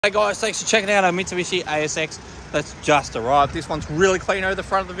Hey guys, thanks for checking out our Mitsubishi ASX that's just arrived. This one's really clean over the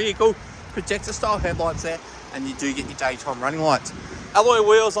front of the vehicle, projector style headlights there, and you do get your daytime running lights. Alloy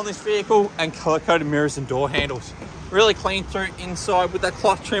wheels on this vehicle and color coded mirrors and door handles. Really clean through inside with that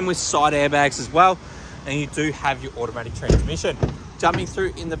cloth trim with side airbags as well, and you do have your automatic transmission. Jumping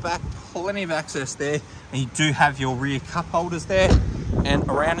through in the back, plenty of access there, and you do have your rear cup holders there, and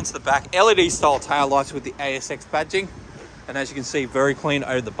around into the back, LED style tail lights with the ASX badging. And as you can see, very clean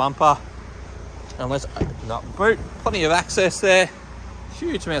over the bumper. And let's open up the boot. Plenty of access there.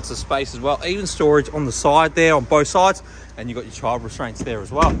 Huge amounts of space as well. Even storage on the side there, on both sides. And you've got your child restraints there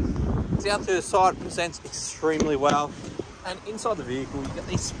as well. Down to the side, presents extremely well. And inside the vehicle, you've got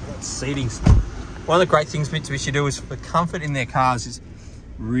these sport seatings. One of the great things Mitsubishi do is for comfort in their cars is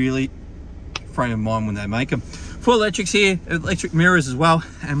really frame of mind when they make them. Full electrics here, electric mirrors as well.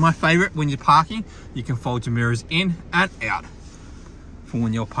 And my favorite, when you're parking, you can fold your mirrors in and out for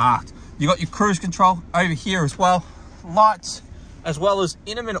when you're parked. You got your cruise control over here as well. Lights, as well as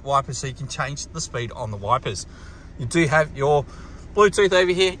intermittent wipers, so you can change the speed on the wipers. You do have your Bluetooth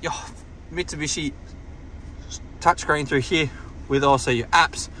over here, your Mitsubishi touchscreen through here, with also your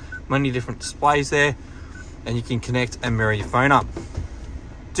apps, many different displays there, and you can connect and mirror your phone up.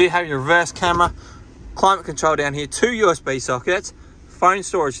 Do have your reverse camera, climate control down here, 2 USB sockets, phone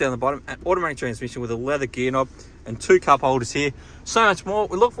storage down the bottom, and automatic transmission with a leather gear knob and 2 cup holders here. So much more.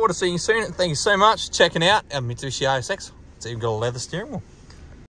 We look forward to seeing you soon, and thank you so much for checking out our Mitsubishi ASX. It's even got a leather steering wheel.